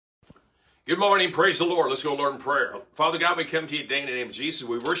Good morning. Praise the Lord. Let's go learn prayer. Father God, we come to you today in the name of Jesus.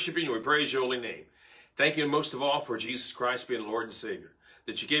 We worship you and we praise your holy name. Thank you most of all for Jesus Christ being Lord and Savior,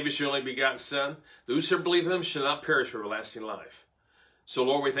 that you gave us your only begotten Son, that whosoever believe in him shall not perish but everlasting life. So,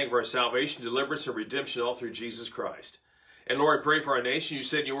 Lord, we thank you for our salvation, deliverance, and redemption all through Jesus Christ. And, Lord, I pray for our nation. You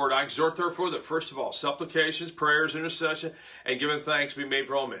said in your word, I exhort therefore that first of all, supplications, prayers, intercession, and giving thanks be made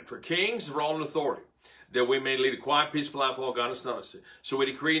for all men, for kings and for all in authority, that we may lead a quiet, peaceful life, all godliness and honesty. So we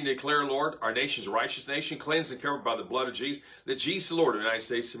decree and declare, Lord, our nation's a righteous nation, cleansed and covered by the blood of Jesus, that Jesus is Lord of the United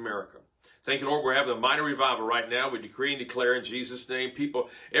States of America. Thank you, Lord, we're having a mighty revival right now. We decree and declare in Jesus' name, people,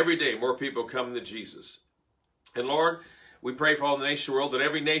 every day, more people come to Jesus. And Lord, we pray for all the nations of the world, that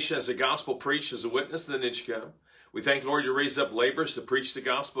every nation has the gospel preached as a witness, then it should come. We thank you, Lord, you raise up laborers to preach the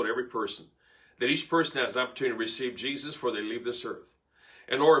gospel to every person, that each person has the opportunity to receive Jesus before they leave this earth.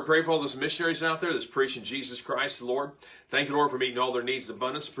 And Lord, I pray for all those missionaries out there that's preaching Jesus Christ, Lord. Thank you, Lord, for meeting all their needs in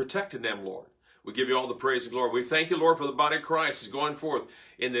abundance, protecting them, Lord. We give you all the praise and glory. We thank you, Lord, for the body of Christ is going forth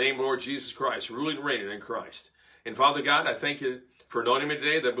in the name of Lord Jesus Christ, ruling and reigning in Christ. And Father God, I thank you for anointing me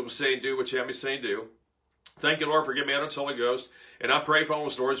today, that we will say and do what you have me say and do. Thank you, Lord, for giving me out of the Holy Ghost. And I pray for all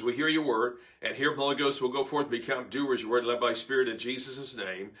those, Lord, as we hear your word, and hear from the Holy Ghost, we'll go forth and become doers of your word, led by Spirit in Jesus'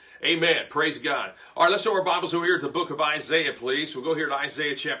 name. Amen. Praise God. All right, let's open our Bibles over here to the book of Isaiah, please. We'll go here to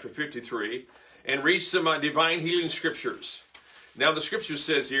Isaiah chapter 53 and read some divine healing scriptures. Now, the scripture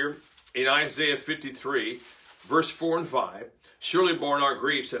says here in Isaiah 53, verse 4 and 5, surely borne our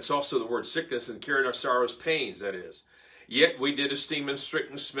griefs, that's also the word sickness, and carried our sorrows, pains, that is. Yet we did esteem him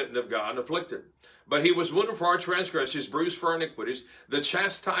stricken, smitten of God, and afflicted. But he was wounded for our transgressions, bruised for our iniquities. The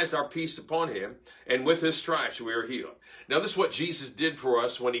chastisement our peace upon him, and with his stripes we are healed. Now this is what Jesus did for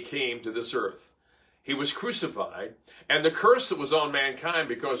us when he came to this earth. He was crucified, and the curse that was on mankind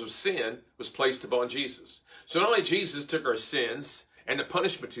because of sin was placed upon Jesus. So not only Jesus took our sins and the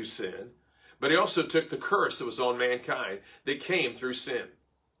punishment to sin, but he also took the curse that was on mankind that came through sin.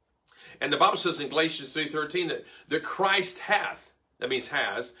 And the Bible says in Galatians 3:13 that Christ hath, that means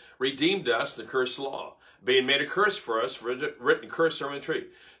has, redeemed us the cursed law, being made a curse for us, written curse on the tree.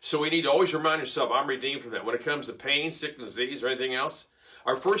 So we need to always remind yourself, I'm redeemed from that. When it comes to pain, sickness, disease, or anything else,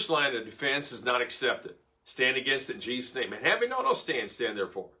 our first line of defense is not accept it. Stand against it in Jesus' name. And having no stand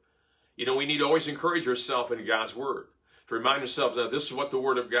therefore. You know, we need to always encourage yourself in God's word. To remind yourself that this is what the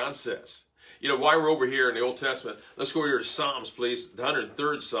word of God says. You know, while we're over here in the Old Testament, let's go here to Psalms, please, the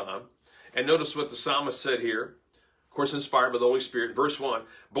 103rd Psalm. And notice what the psalmist said here. Of course, inspired by the Holy Spirit. Verse 1,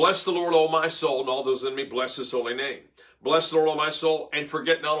 bless the Lord, O my soul, and all those in me, bless his holy name. Bless the Lord, O my soul, and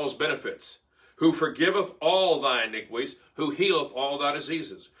forget not all his benefits, who forgiveth all thy iniquities, who healeth all thy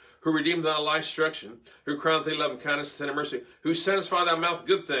diseases, who redeemeth thy life's destruction, who crowneth thee love and kindness and tender mercy, who satisfy thy mouth with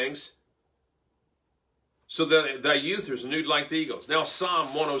good things, so that thy youth is renewed like the eagles. Now, Psalm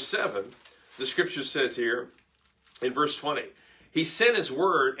 107, the scripture says here in verse 20, he sent his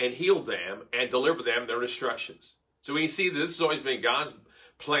word and healed them and delivered them their destructions. So we can see this has always been God's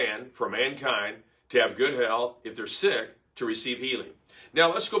plan for mankind to have good health, if they're sick, to receive healing.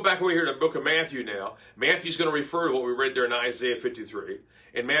 Now let's go back over here to the book of Matthew now. Matthew's going to refer to what we read there in Isaiah 53.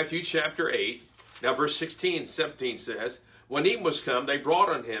 In Matthew chapter 8, now verse 16, 17 says, when even was come, they brought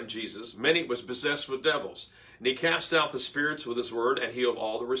on him, Jesus, many was possessed with devils. And he cast out the spirits with his word and healed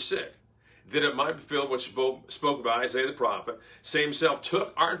all that were sick. That it might be fulfilled which spoke by Isaiah the prophet, saying himself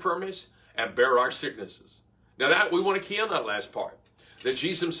took our infirmities and bare our sicknesses. Now that we want to key on that last part, that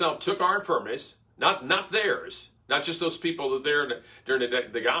Jesus himself took our infirmities, not theirs, not just those people that are there during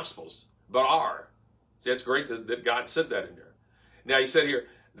the Gospels, but our. See, that's great that God said that in there. Now he said here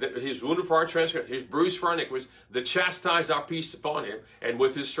that he was wounded for our transgressions, he was bruised for our iniquities, that chastised our peace upon him, and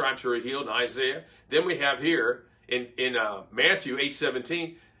with his stripes we are healed in Isaiah. Then we have here in Matthew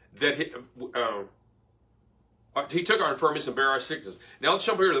 8:17 that he took our infirmities and bare our sickness. Now let's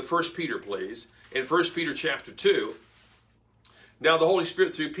jump here to the 1 Peter, please. In 1 Peter chapter 2, now the Holy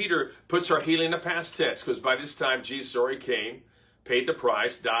Spirit through Peter puts our healing in the past tense, because by this time Jesus already came, paid the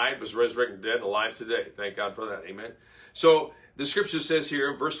price, died, was resurrected, dead, and alive today. Thank God for that. Amen. So the scripture says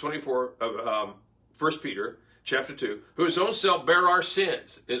here in verse 24 of 1 Peter chapter 2, who his own self bare our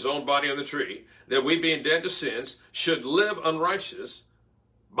sins, his own body on the tree, that we being dead to sins should live unrighteous,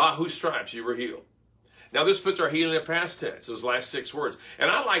 by whose stripes you were healed. Now this puts our healing in past tense, those last 6 words.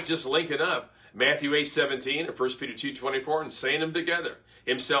 And I like just linking up Matthew 8:17 and 1 Peter 2:24 and saying them together.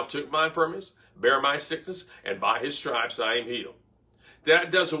 Himself took my infirmities, bare my sickness, and by his stripes I am healed.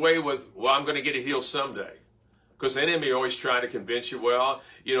 That does away with, well, I'm going to get it healed someday. Because the enemy always try to convince you, well,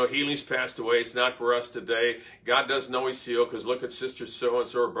 you know, healing's passed away. It's not for us today. God doesn't always heal, because look at sister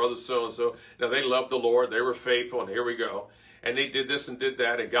so-and-so or brother so-and-so. Now, they loved the Lord. They were faithful, and here we go. and they did this and did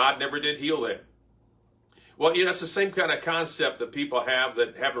that, and God never did heal them. Well, you know, it's the same kind of concept that people have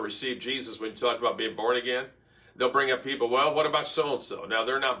that haven't received Jesus when you talk about being born again. They'll bring up people, well, what about so-and-so? Now,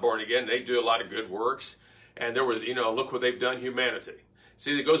 they're not born again. They do a lot of good works. And there was, you know, look what they've done, humanity.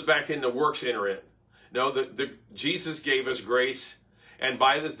 See, it goes back into works enter in. No, Jesus gave us grace. And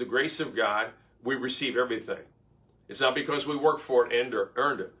by the grace of God, we receive everything. It's not because we worked for it and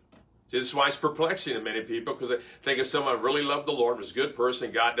earned it. See, this is why it's perplexing to many people, because they think if someone really loved the Lord, was a good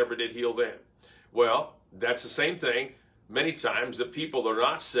person, God never did heal them. Well, that's the same thing many times that people that are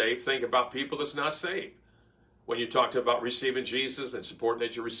not saved think about people that's not saved. When you talked about receiving Jesus and supporting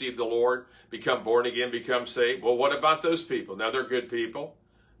that you receive the Lord, become born again, become saved, well, what about those people? Now, they're good people.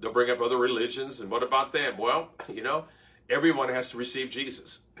 They'll bring up other religions, and what about them? Well, you know, everyone has to receive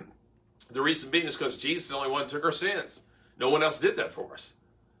Jesus. The reason being is because Jesus is the only one who took our sins. No one else did that for us.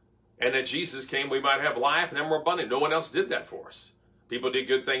 And that Jesus came, we might have life and have more abundant. No one else did that for us. People did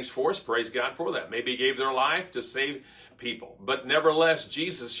good things for us. Praise God for that. Maybe he gave their life to save people. But nevertheless,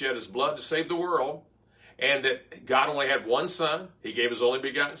 Jesus shed his blood to save the world. And that God only had one son. He gave his only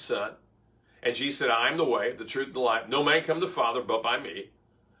begotten son. And Jesus said, I am the way, the truth, the life. No man come to the Father but by me.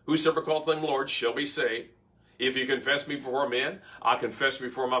 Whosoever calls him Lord shall be saved. If you confess me before men, I'll confess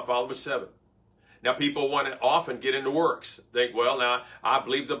before my Father which is in heaven. Now, people want to often get into works. Think, well, now, I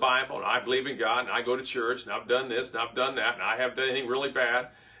believe the Bible, and I believe in God, and I go to church, and I've done this, and I've done that, and I haven't done anything really bad,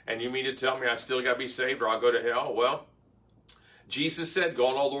 and you mean to tell me I still got to be saved, or I'll go to hell? Well, Jesus said, go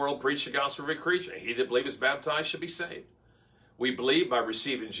in all the world, preach the gospel to every creature. He that believes is baptized shall be saved. We believe by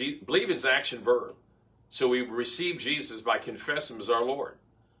receiving Jesus. Believe is action verb. So we receive Jesus by confessing him as our Lord.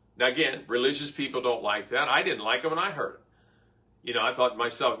 Now, again, religious people don't like that. I didn't like it when I heard it. You know, I thought to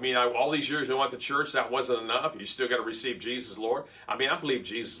myself, all these years I went to church, that wasn't enough. You still got to receive Jesus, Lord. I believe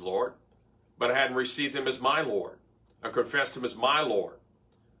Jesus, Lord, but I hadn't received him as my Lord. I confessed him as my Lord.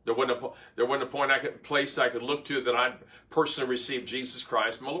 There wasn't a place I could look to that I'd personally received Jesus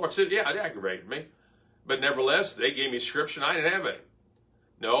Christ. My Lord said, yeah, it aggravated me. But nevertheless, they gave me scripture and I didn't have any.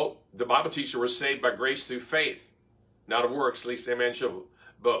 No, the Bible teaches we're saved by grace through faith, not of works, lest any man shall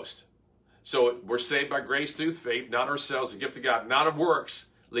boast. So we're saved by grace through faith, not ourselves, a gift of God, not of works,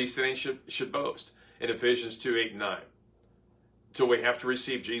 lest any should boast, in Ephesians 2, 8, and 9. So we have to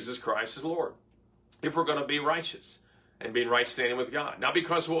receive Jesus Christ as Lord if we're going to be righteous and be in right standing with God. Not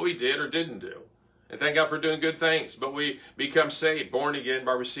because of what we did or didn't do. And thank God for doing good things, but we become saved, born again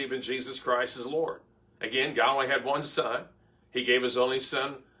by receiving Jesus Christ as Lord. Again, God only had one son. He gave his only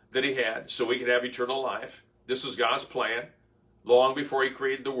son that he had so we could have eternal life. This was God's plan long before he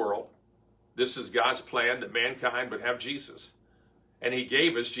created the world. This is God's plan that mankind would have Jesus. And he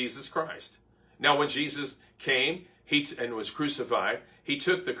gave us Jesus Christ. Now, when Jesus came and was crucified, he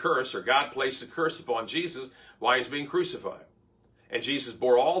took the curse, or God placed the curse upon Jesus while he was being crucified. And Jesus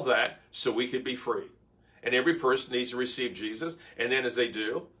bore all that so we could be free. And every person needs to receive Jesus. And then as they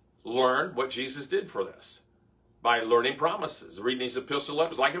do, learn what Jesus did for us by learning promises, reading these epistle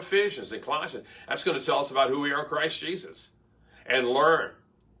letters like Ephesians and Colossians. That's going to tell us about who we are in Christ Jesus. And learn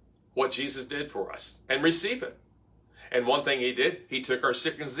what Jesus did for us and receive it. And one thing he did, he took our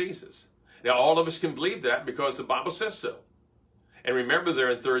sick and diseases. Now, all of us can believe that because the Bible says so. And remember there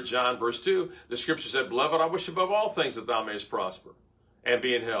in 3 John verse 2, the scripture said, Beloved, I wish above all things that thou mayest prosper and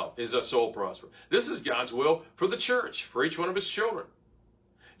be in health, is thy soul prosper. This is God's will for the church, for each one of his children.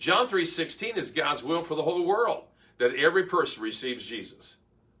 John 3:16 is God's will for the whole world, that every person receives Jesus.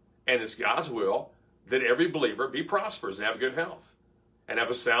 And it's God's will that every believer be prosperous and have good health and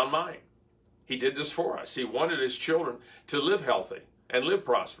have a sound mind. He did this for us. He wanted his children to live healthy and live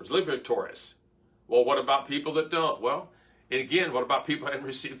prosperous, live victorious. Well, what about people that don't? Well, and again, what about people who haven't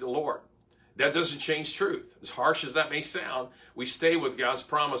received the Lord? That doesn't change truth. As harsh as that may sound, we stay with God's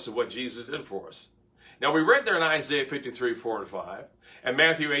promise of what Jesus did for us. Now, we read there in Isaiah 53, 4 and 5, and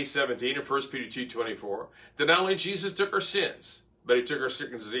Matthew 8, 17, and 1 Peter 2, 24, that not only Jesus took our sins, but he took our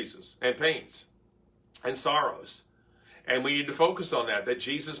sickness, diseases, and pains, and sorrows. And we need to focus on that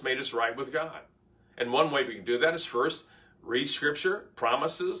Jesus made us right with God. And one way we can do that is first, read Scripture,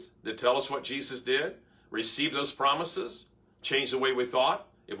 promises that tell us what Jesus did, receive those promises, change the way we thought,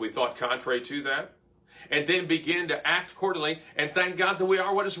 if we thought contrary to that, and then begin to act accordingly and thank God that we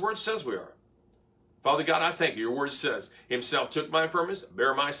are what his word says we are. Father God, I thank you. Your word says, himself took my infirmities,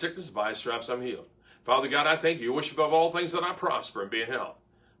 bare my sickness, by his stripes I'm healed. Father God, I thank you. You wish above all things that I prosper and be in health.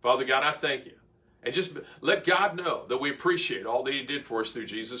 Father God, I thank you. And just let God know that we appreciate all that he did for us through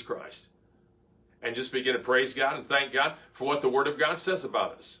Jesus Christ. And just begin to praise God and thank God for what the Word of God says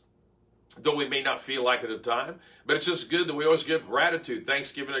about us. Though we may not feel like it at the time, but it's just good that we always give gratitude,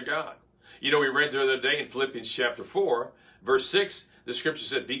 thanksgiving to God. You know, we read the other day in Philippians chapter 4, Verse 6, the scripture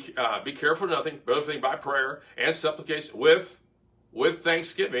said, be careful of nothing, but everything by prayer and supplication with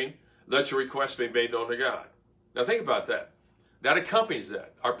thanksgiving, let your requests be made known to God. Now think about that. That accompanies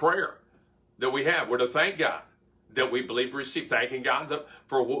that, our prayer that we have. We're to thank God that we believe we receive. Thanking God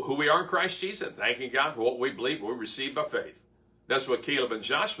for who we are in Christ Jesus. Thanking God for what we believe we receive by faith. That's what Caleb and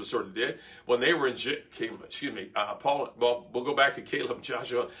Joshua sort of did when they were in Paul. Well, we'll go back to Caleb and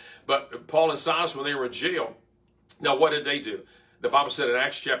Joshua. But Paul and Silas, when they were in jail, now what did they do? The Bible said in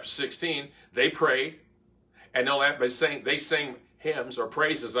Acts chapter 16, they prayed, and they sang hymns or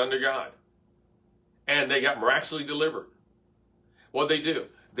praises unto God. And they got miraculously delivered. What did they do?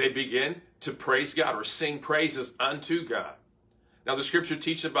 They begin to praise God or sing praises unto God. Now the scripture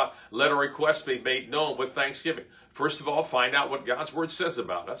teaches about let our requests be made known with thanksgiving. First of all, find out what God's word says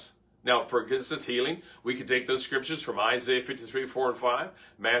about us. Now, for instance, healing, we can take those scriptures from Isaiah 53, 4 and 5,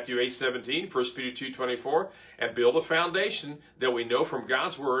 Matthew 8, 17, 1 Peter 2, 24, and build a foundation that we know from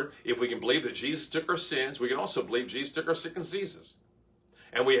God's word. If we can believe that Jesus took our sins, we can also believe Jesus took our sick and diseases.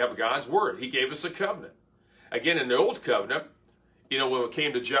 And we have God's word. He gave us a covenant. Again, in the old covenant, when it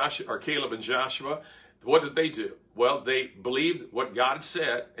came to Caleb and Joshua, what did they do? Well, they believed what God had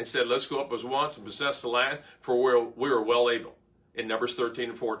said and said, let's go up as once and possess the land, for we are well able, in Numbers 13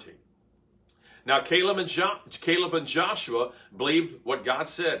 and 14. Now, Caleb and Joshua believed what God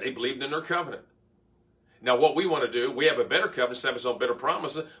said. They believed in their covenant. Now, what we want to do, we have a better covenant, set us on better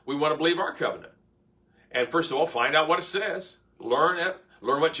promises. We want to believe our covenant. And first of all, find out what it says. Learn it.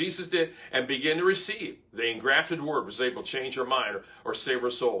 Learn what Jesus did and begin to receive. The engrafted word was able to change our mind or save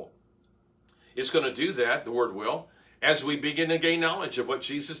our soul. It's going to do that, the word will, as we begin to gain knowledge of what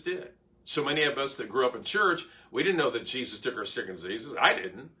Jesus did. So many of us that grew up in church, we didn't know that Jesus took our sick and diseases. I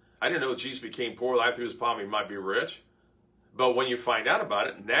didn't know that Jesus became poor. Life through his poverty might be rich. But when you find out about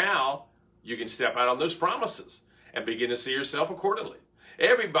it, now you can step out on those promises and begin to see yourself accordingly.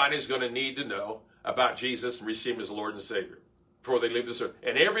 Everybody's going to need to know about Jesus and receive him as Lord and Savior before they leave this earth.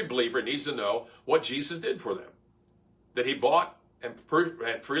 And every believer needs to know what Jesus did for them. That he bought and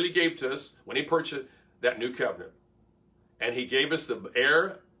freely gave to us when he purchased that new covenant. And he gave us the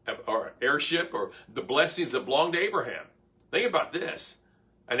heirship or the blessings that belong to Abraham. Think about this.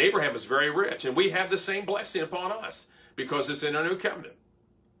 And Abraham was very rich. And we have the same blessing upon us because it's in our new covenant.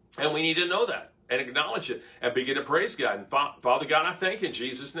 And we need to know that and acknowledge it and begin to praise God. And Father God, I thank you in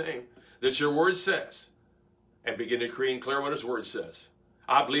Jesus' name that your word says, and begin to decree and declare what his word says.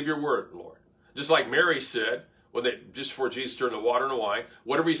 I believe your word, Lord. Just like Mary said, just before Jesus turned the water into wine,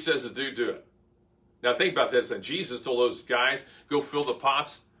 whatever he says to do, do it. Now think about this. And Jesus told those guys, go fill the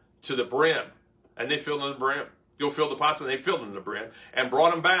pots to the brim. And they filled them to the brim. Go fill the pots, and they filled them to the brim and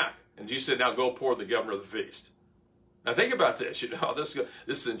brought them back. And Jesus said, now go pour the governor of the feast. Now think about this. This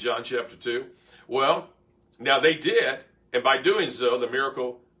is in John chapter 2. Well, now they did, and by doing so, the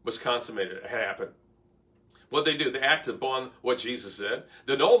miracle was consummated. It happened. What did they do? They acted upon what Jesus said.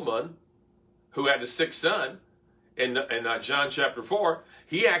 The nobleman, who had a sick son, in John chapter 4,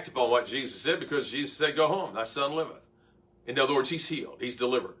 he acted upon what Jesus said because Jesus said, go home, thy son liveth. In other words, he's healed, he's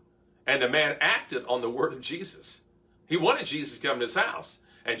delivered. And the man acted on the word of Jesus. He wanted Jesus to come to his house.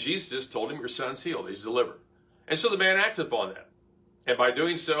 And Jesus just told him, your son's healed, he's delivered. And so the man acted upon that. And by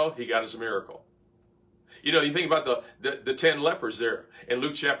doing so, he got his miracle. You think about the 10 lepers there in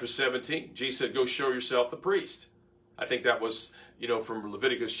Luke chapter 17. Jesus said, go show yourself the priest. I think that was, from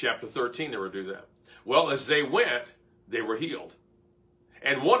Leviticus chapter 13 they were to do that. Well, as they went, they were healed.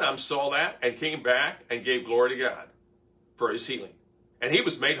 And one of them saw that and came back and gave glory to God for his healing. And he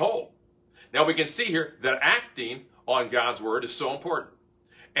was made whole. Now we can see here that acting on God's word is so important.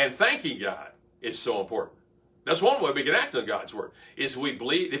 And thanking God is so important. That's one way we can act on God's word. If we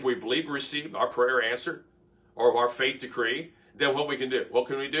believe we receive our prayer answered or our faith decree, then what we can do? What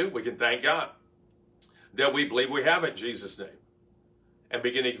can we do? We can thank God that we believe we have it in Jesus' name. And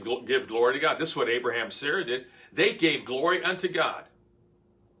begin to give glory to God. This is what Abraham and Sarah did. They gave glory unto God.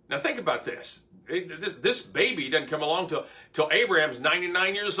 Now think about this. This baby doesn't come along till Abraham's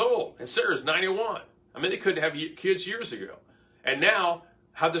 99 years old and Sarah's 91. I mean, they couldn't have kids years ago. And now,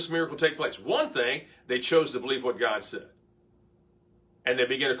 how did this miracle take place? One thing, they chose to believe what God said. And they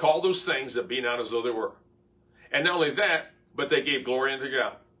began to call those things that be not as though they were. And not only that, but they gave glory unto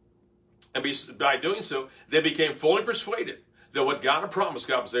God. And by doing so, they became fully persuaded that what God had promised,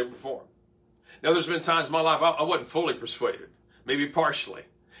 God was able to perform. Now, there's been times in my life I wasn't fully persuaded, maybe partially.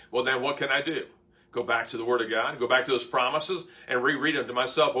 Well, then what can I do? Go back to the Word of God, go back to those promises, and reread them to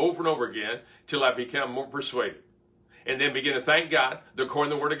myself over and over again till I become more persuaded. And then begin to thank God that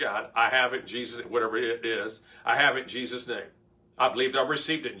according to the Word of God, I have it in Jesus, whatever it is, I have it in Jesus' name. I believed I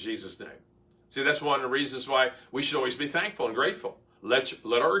received it in Jesus' name. See, that's one of the reasons why we should always be thankful and grateful. Let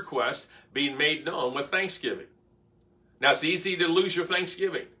our requests be made known with thanksgiving. Now, it's easy to lose your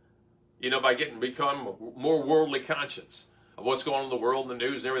thanksgiving, by become more worldly conscious of what's going on in the world, and the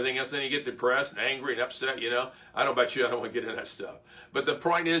news, and everything else. Then you get depressed and angry and upset. I don't know about you. I don't want to get into that stuff. But the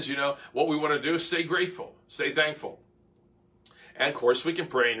point is, what we want to do is stay grateful, stay thankful. And of course, we can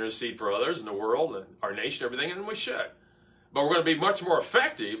pray and intercede for others in the world and our nation, everything, and we should. But we're going to be much more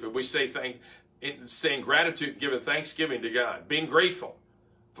effective if we stay in gratitude, giving thanksgiving to God, being grateful,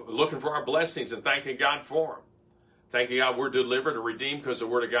 looking for our blessings and thanking God for them. Thanking God we're delivered or redeemed because the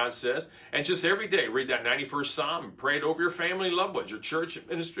Word of God says. And just every day, read that 91st Psalm and pray it over your family, loved ones, your church,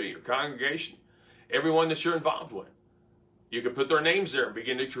 ministry, your congregation, everyone that you're involved with. You can put their names there and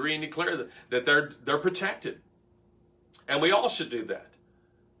begin to decree and declare that they're protected. And we all should do that.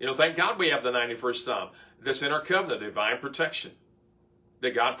 Thank God we have the 91st Psalm that's in our covenant, divine protection.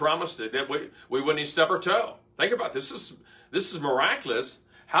 That God promised it, that we wouldn't even stub our toe. Think about this. This is miraculous.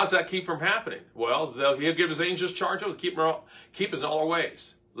 How's that keep from happening? Well, he'll give his angels charge of keep us in all our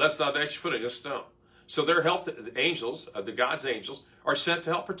ways, lest thou dash your foot against a stone. So their help, the angels, the God's angels, are sent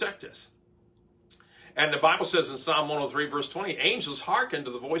to help protect us. And the Bible says in Psalm 103, verse 20, angels hearken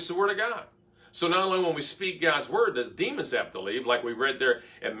to the voice of the Word of God. So not only when we speak God's Word, the demons have to leave, like we read there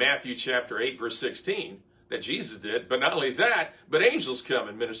in Matthew chapter 8, verse 16, that Jesus did. But not only that, but angels come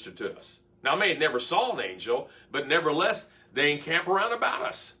and minister to us. Now, I may have never saw an angel, but nevertheless, they encamp around about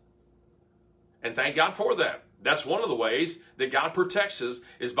us. And thank God for that. That's one of the ways that God protects us,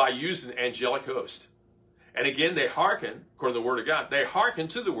 is by using angelic host. And again, they hearken, according to the Word of God, they hearken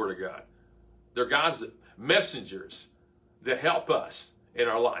to the Word of God. They're God's messengers that help us in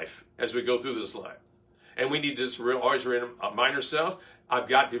our life as we go through this life. And we need to always remind ourselves, I've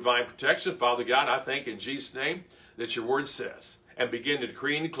got divine protection. Father God, I thank in Jesus' name that your Word says. And begin to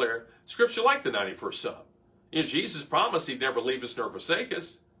decree and declare Scripture like the 91st Psalm. Jesus promised he'd never leave us nor forsake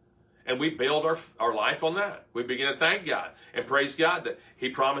us. And we build our life on that. We begin to thank God and praise God that he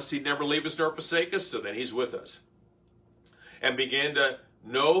promised he'd never leave us nor forsake us, so then he's with us. And begin to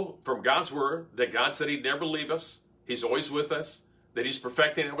know from God's Word that God said he'd never leave us. He's always with us. That he's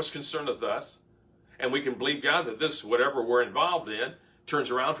perfecting that which concerneth us. And we can believe God that this, whatever we're involved in, turns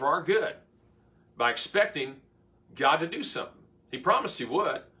around for our good. By expecting God to do something. He promised he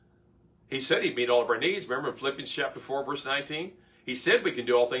would. He said he'd meet all of our needs. Remember in Philippians chapter 4, verse 19? He said we can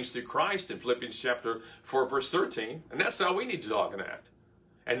do all things through Christ in Philippians chapter 4, verse 13. And that's how we need to talk and act.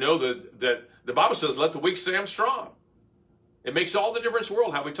 And know that the Bible says, let the weak say I'm strong. It makes all the difference in the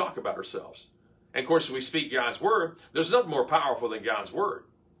world how we talk about ourselves. And of course, if we speak God's Word, there's nothing more powerful than God's Word.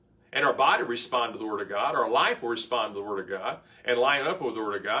 And our body will respond to the Word of God. Our life will respond to the Word of God and line up with the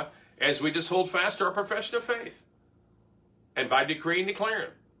Word of God as we just hold fast to our profession of faith. And by decreeing and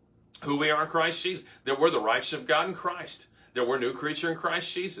declaring who we are in Christ Jesus, that we're the righteousness of God in Christ, that we're a new creature in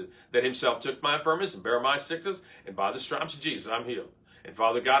Christ Jesus, that himself took my infirmities and bare my sickness, and by the stripes of Jesus I'm healed. And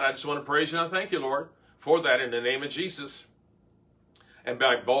Father God, I just want to praise you and I thank you, Lord, for that in the name of Jesus. And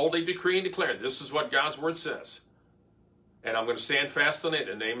by boldly decreeing and declaring, this is what God's Word says. And I'm going to stand fast on it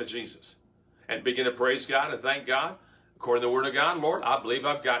in the name of Jesus. And begin to praise God and thank God. According to the Word of God, Lord, I believe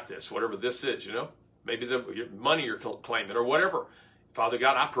I've got this, whatever this is, Maybe the money you're claiming or whatever. Father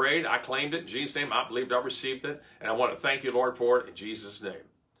God, I prayed, I claimed it in Jesus' name, I believed I received it, and I want to thank you, Lord, for it in Jesus' name.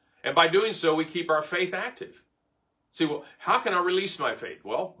 And by doing so, we keep our faith active. See, well, how can I release my faith?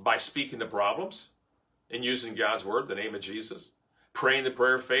 Well, by speaking the problems and using God's Word, the name of Jesus. Praying the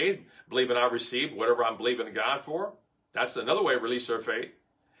prayer of faith, believing I received whatever I'm believing in God for. That's another way to release our faith.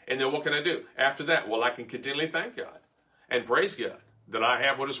 And then what can I do? After that, well, I can continually thank God and praise God that I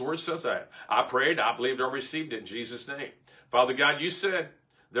have what his Word says I have. I prayed, I believed, I received it in Jesus' name. Father God, you said,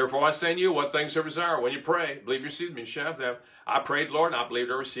 therefore I say to you, what things you desire when you pray, believe you received me, you shall have them. I prayed, Lord, and I believed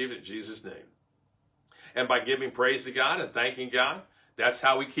I received it in Jesus' name. And by giving praise to God and thanking God, that's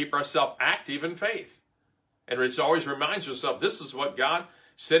how we keep ourselves active in faith. And it always reminds yourself, this is what God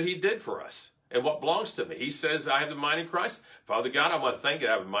said he did for us and what belongs to me. He says, I have the mind of Christ. Father God, I want to thank you,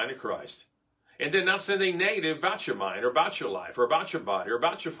 I have the mind of Christ. And then not say anything negative about your mind or about your life or about your body or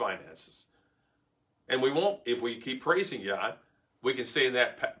about your finances. And we won't, if we keep praising God, we can say in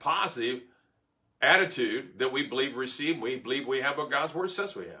that positive attitude that we believe we receive, we believe we have what God's Word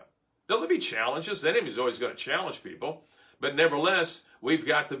says we have. There'll be challenges. The enemy's always going to challenge people. But nevertheless, we've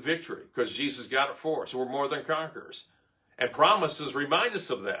got the victory because Jesus got it for us. We're more than conquerors. And promises remind us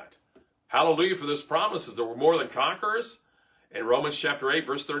of that. Hallelujah for this promises that we're more than conquerors. In Romans chapter 8,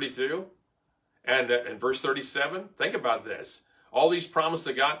 verse 32 and in verse 37, think about this. All these promises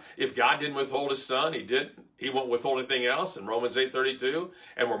of God, if God didn't withhold his son, he didn't. He won't withhold anything else in Romans 8:32.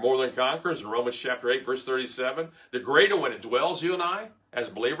 And we're more than conquerors in Romans chapter 8, verse 37. The greater one indwells you and I as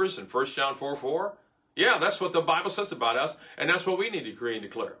believers in 1 John 4:4. Yeah, that's what the Bible says about us. And that's what we need to decree and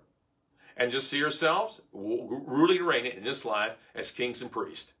declare. And just see ourselves ruling and reigning in this life as kings and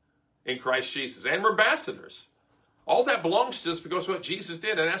priests in Christ Jesus. And we're ambassadors. All that belongs to us because of what Jesus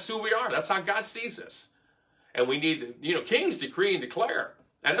did. And that's who we are. That's how God sees us. And we need to, kings decree and declare.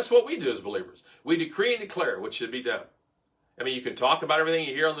 And that's what we do as believers. We decree and declare what should be done. I mean, you can talk about everything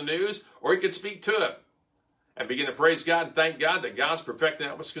you hear on the news, or you can speak to it and begin to praise God and thank God that God's perfecting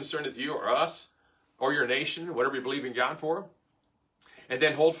that which concerneth you or us or your nation, whatever you believe in God for. And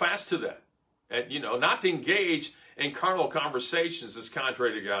then hold fast to that. And, not to engage in carnal conversations that's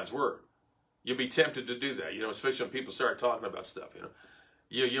contrary to God's word. You'll be tempted to do that, especially when people start talking about stuff,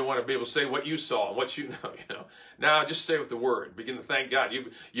 You want to be able to say what you saw and what you know, Now, just stay with the word. Begin to thank God.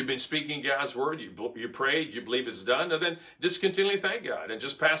 You've been speaking God's word. You prayed. You believe it's done. And then just continually thank God. And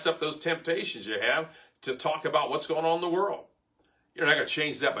just pass up those temptations you have to talk about what's going on in the world. You're not going to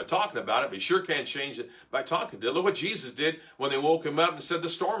change that by talking about it, but you sure can change it by talking to it. Look what Jesus did when they woke him up and said the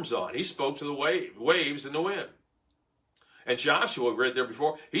storm's on. He spoke to the waves and the wind. And Joshua, we read there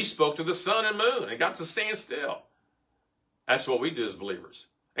before, he spoke to the sun and moon and got to stand still. That's what we do as believers.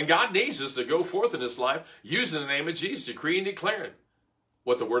 And God needs us to go forth in this life using the name of Jesus, decreeing and declaring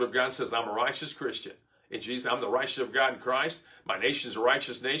what the Word of God says. I'm a righteous Christian. In Jesus, I'm the righteous of God in Christ. My nation's a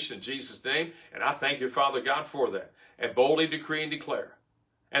righteous nation in Jesus' name. And I thank you, Father God, for that. And boldly decree and declare.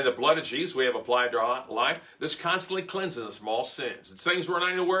 And the blood of Jesus we have applied to our life that's constantly cleansing us from all sins. It's things we're not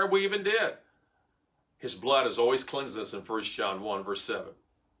even aware we even did. His blood has always cleansed us in 1 John 1, verse 7.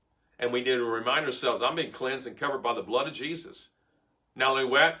 And we need to remind ourselves, I'm being cleansed and covered by the blood of Jesus. Not only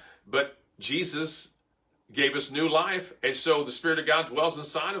that, but Jesus gave us new life. And so the Spirit of God dwells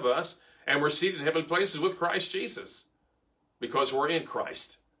inside of us. And we're seated in heavenly places with Christ Jesus. Because we're in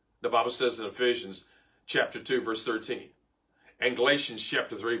Christ. The Bible says in Ephesians chapter 2, verse 13. And Galatians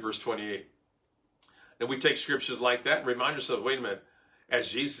chapter 3, verse 28. And we take scriptures like that and remind ourselves, wait a minute. As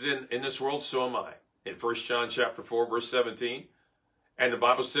Jesus is in this world, so am I. In 1 John chapter 4, verse 17. And the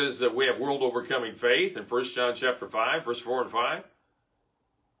Bible says that we have world overcoming faith in 1 John chapter 5, verse 4 and 5.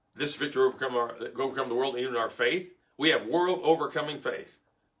 This victory overcome the world, even our faith. We have world overcoming faith.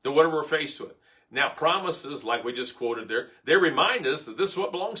 To whatever we're faced with. Now, promises, like we just quoted there, they remind us that this is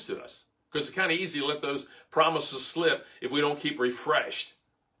what belongs to us. Because it's kind of easy to let those promises slip if we don't keep refreshed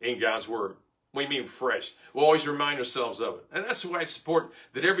in God's word. What do you mean refreshed? We'll always remind ourselves of it. And that's why it's important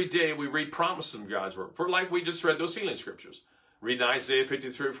that every day we read promises in God's word. For like we just read those healing scriptures. Read Isaiah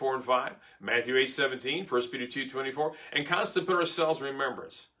 53, 4 and 5, Matthew 8, 17, 1 Peter 2, 24, and constantly put ourselves in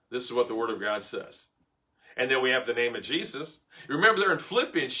remembrance. This is what the Word of God says. And then we have the name of Jesus. Remember there in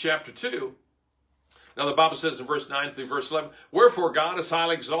Philippians chapter 2, now the Bible says in verse 9 through verse 11, wherefore God has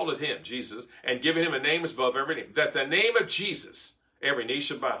highly exalted him, Jesus, and given him a name as above every name, that the name of Jesus, every knee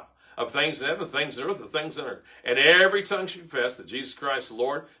shall bow, of things in heaven, things in earth, and things on earth, and every tongue shall confess that Jesus Christ is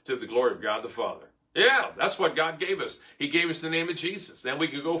Lord, to the glory of God the Father. Yeah, that's what God gave us. He gave us the name of Jesus. Then we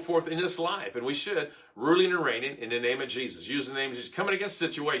could go forth in this life, and we should, ruling and reigning in the name of Jesus. Use the name of Jesus, coming against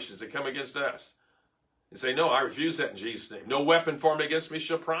situations that come against us. And say, no, I refuse that in Jesus' name. No weapon formed against me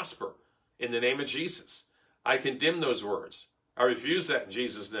shall prosper in the name of Jesus. I condemn those words. I refuse that in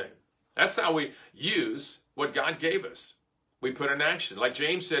Jesus' name. That's how we use what God gave us. We put in action. Like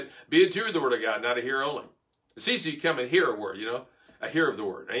James said, be a doer of the word of God, not a hearer only. It's easy to come and hear a word, a hearer of the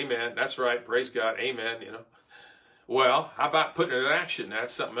word. Amen. That's right. Praise God. Amen. Well, how about putting it in action?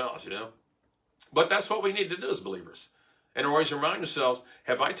 That's something else, But that's what we need to do as believers. And always remind ourselves,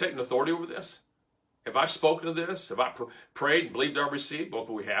 have I taken authority over this? Have I spoken to this? Have I prayed and believed I received? Well, if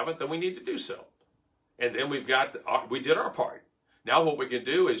we haven't, then we need to do so. And then we did our part. Now what we can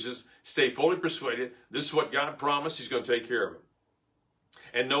do is just stay fully persuaded. This is what God promised. He's going to take care of it.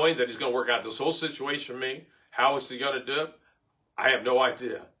 And knowing that he's going to work out this whole situation for me, how is he going to do it? I have no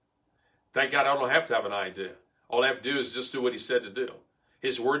idea. Thank God I don't have to have an idea. All I have to do is just do what he said to do.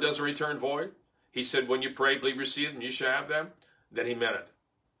 His word doesn't return void. He said, when you pray, believe, receive them, you shall have them. Then he meant it.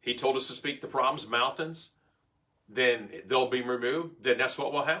 He told us to speak the problems, mountains, then they'll be removed. Then that's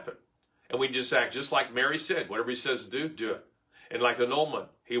what will happen. And we just act just like Mary said. Whatever he says to do, do it. And like the nobleman,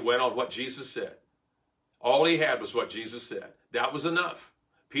 he went on what Jesus said. All he had was what Jesus said. That was enough.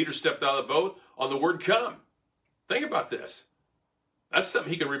 Peter stepped out of the boat on the word come. Think about this. That's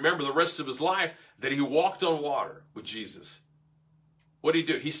something he can remember the rest of his life, that he walked on water with Jesus. What did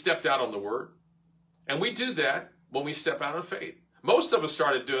he do? He stepped out on the word. And we do that when we step out in faith. Most of us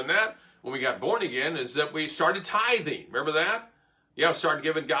started doing that when we got born again, is that we started tithing. Remember that? Yeah, we started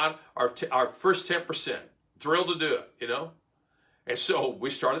giving God our first 10%. Thrilled to do it, you know. And so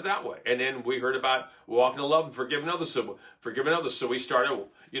we started that way. And then we heard about walking in love and forgiving others. So we started,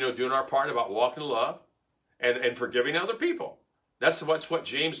 you know, doing our part about walking in love and forgiving other people. That's what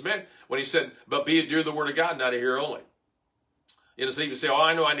James meant when he said, but be a doer of the word of God, not a hearer only. You know, so you can say, oh,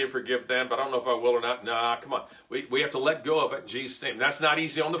 I know I need to forgive them, but I don't know if I will or not. Nah, come on. We have to let go of it in Jesus' name. That's not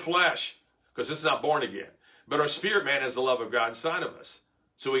easy on the flesh because it's not born again. But our spirit man has the love of God inside of us.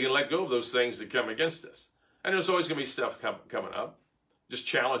 So we can let go of those things that come against us. And there's always going to be stuff coming up. Just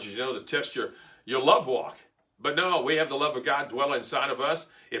challenges, you know, to test your love walk. But no, we have the love of God dwelling inside of us.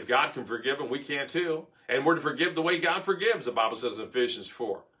 If God can forgive them, we can too. And we're to forgive the way God forgives, the Bible says in Ephesians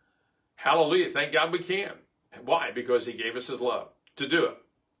 4. Hallelujah. Thank God we can. Why? Because he gave us his love to do it.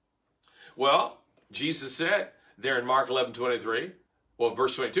 Well, Jesus said there in Mark 11:23, well,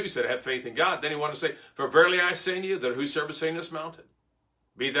 verse 22, he said, have faith in God. Then he wanted to say, for verily I say unto you, that whosoever say in this mountain,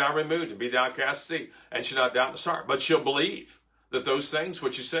 be thou removed and be thou cast to sea, and shall not doubt in his heart, but shall believe that those things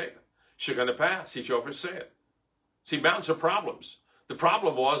which you say shall come to pass. He shall over say it. See, mountains are problems. The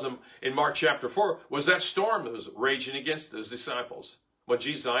problem was in Mark chapter 4 was that storm that was raging against those disciples when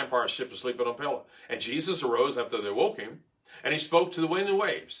Jesus' empire ship was sleeping on a pillow. And Jesus arose after they woke him, and he spoke to the wind and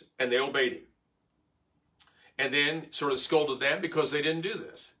waves, and they obeyed him. And then sort of scolded them because they didn't do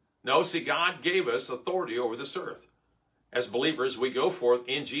this. No, see, God gave us authority over this earth. As believers, we go forth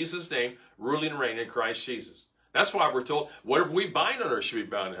in Jesus' name, ruling and reigning in Christ Jesus. That's why we're told, whatever we bind on earth should be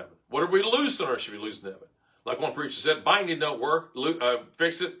bound in heaven. Whatever we loose on earth should be loosed in heaven. Like one preacher said, binding don't work,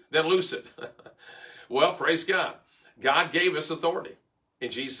 fix it, then loose it. Well, praise God. God gave us authority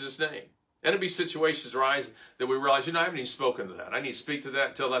in Jesus' name. And there'll be situations arise that we realize, you know, I haven't even spoken to that. I need to speak to that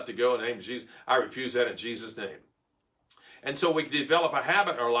and tell that to go in the name of Jesus. I refuse that in Jesus' name. And so we develop a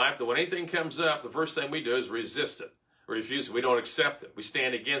habit in our life that when anything comes up, the first thing we do is resist it. We refuse it. We don't accept it. We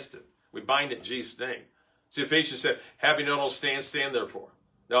stand against it. We bind it in Jesus' name. See, Ephesians said, having no stand therefore.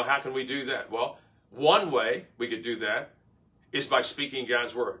 Now, how can we do that? Well, one way we could do that is by speaking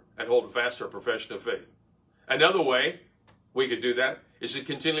God's word and holding fast to our profession of faith. Another way we could do that is to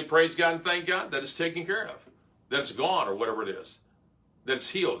continually praise God and thank God that it's taken care of, that it's gone or whatever it is, that it's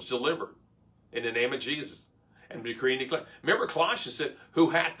healed, it's delivered in the name of Jesus. And decree and declare. Remember, Colossians said,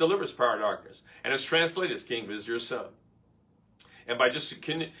 who hath delivered us power of darkness, and has translated his kingdom as your son. And by just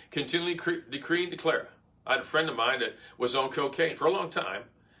continually decree and declare. I had a friend of mine that was on cocaine for a long time,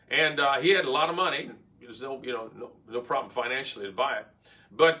 and he had a lot of money. There's no problem financially to buy it.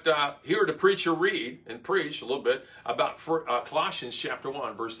 But he heard a preacher read and preach a little bit about Colossians chapter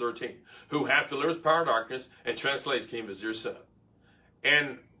 1, verse 13. Who hath delivered us power of darkness, and translated his kingdom as your son.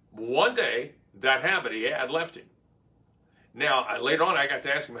 And one day, that habit he had left him. Now, later on, I got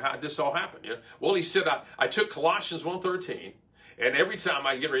to ask him, how did this all happen? You know? Well, he said, I took Colossians 1:13, and every time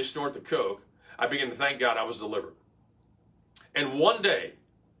I get ready to snort the coke, I began to thank God I was delivered. And one day,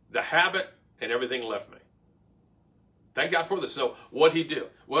 the habit and everything left me. Thank God for this. So what'd he do?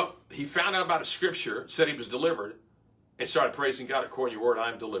 Well, he found out about a scripture, said he was delivered, and started praising God according to your word,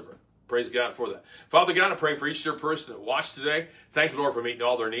 I'm delivered. Praise God for that. Father God, I pray for each and every person that watched today. Thank you, Lord, for meeting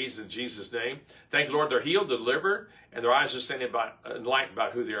all their needs in Jesus' name. Thank you, Lord, they're healed, delivered, and their eyes are standing enlightened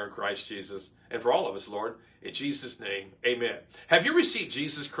about who they are in Christ Jesus. And for all of us, Lord, in Jesus' name, amen. Have you received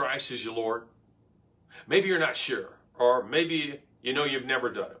Jesus Christ as your Lord? Maybe you're not sure, or maybe you know you've never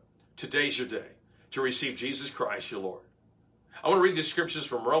done it. Today's your day to receive Jesus Christ, your Lord. I want to read the scriptures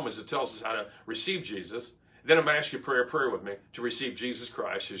from Romans that tells us how to receive Jesus. Then I'm going to ask you to pray a prayer with me to receive Jesus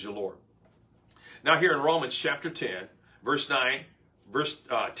Christ as your Lord. Now here in Romans chapter 10, verse 9, verse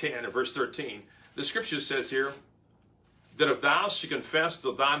 10 and verse 13, the scripture says here that if thou shalt confess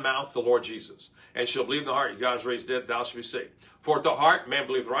with thy mouth the Lord Jesus, and shalt believe in the heart that God is raised dead, thou shalt be saved. For at the heart man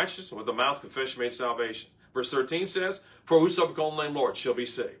believeth righteousness, and with the mouth confession made salvation. Verse 13 says, for whosoever call on the name of the Lord shall be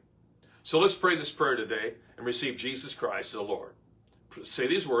saved. So let's pray this prayer today and receive Jesus Christ as the Lord. Say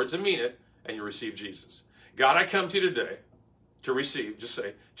these words and mean it, and you receive Jesus. God, I come to you today to receive, just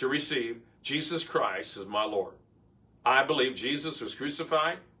say, to receive Jesus Christ as my Lord. I believe Jesus was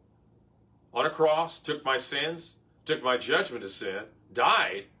crucified on a cross, took my sins, took my judgment of sin,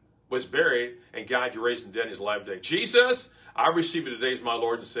 died, was buried, and God, you raised him dead in his life today. Jesus, I receive you today as my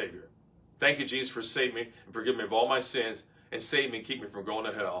Lord and Savior. Thank you, Jesus, for saving me and forgiving me of all my sins and save me and keep me from going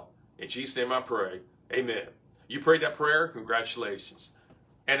to hell. In Jesus' name I pray. Amen. You prayed that prayer? Congratulations.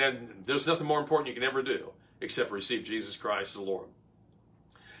 And then there's nothing more important you can ever do except receive Jesus Christ as the Lord.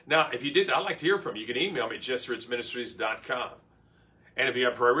 Now, if you did, I'd like to hear from you. You can email me at jessritzministries.com. And if you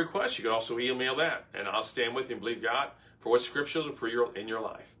have prayer requests, you can also email that. And I'll stand with you and believe God for what's scriptural for in your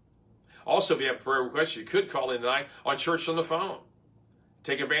life. Also, if you have prayer requests, you could call in tonight on Church on the Phone.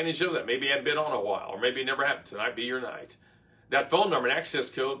 Take advantage of that. Maybe you haven't been on a while, or maybe you never have. Tonight be your night. That phone number and access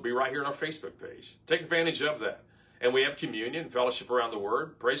code will be right here on our Facebook page. Take advantage of that. And we have communion, fellowship around the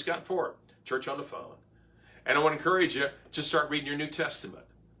Word. Praise God for it. Church on the phone. And I want to encourage you to start reading your New Testament.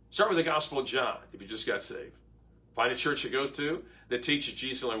 Start with the Gospel of John if you just got saved. Find a church to go to that teaches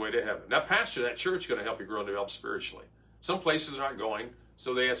Jesus the only way to heaven. Now, pastor, that church is going to help you grow and develop spiritually. Some places are not going,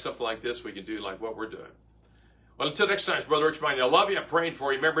 so they have something like this we can do like what we're doing. Well, until next time, Brother Rich, I love you. I'm praying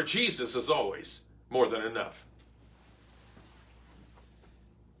for you. Remember, Jesus is always more than enough.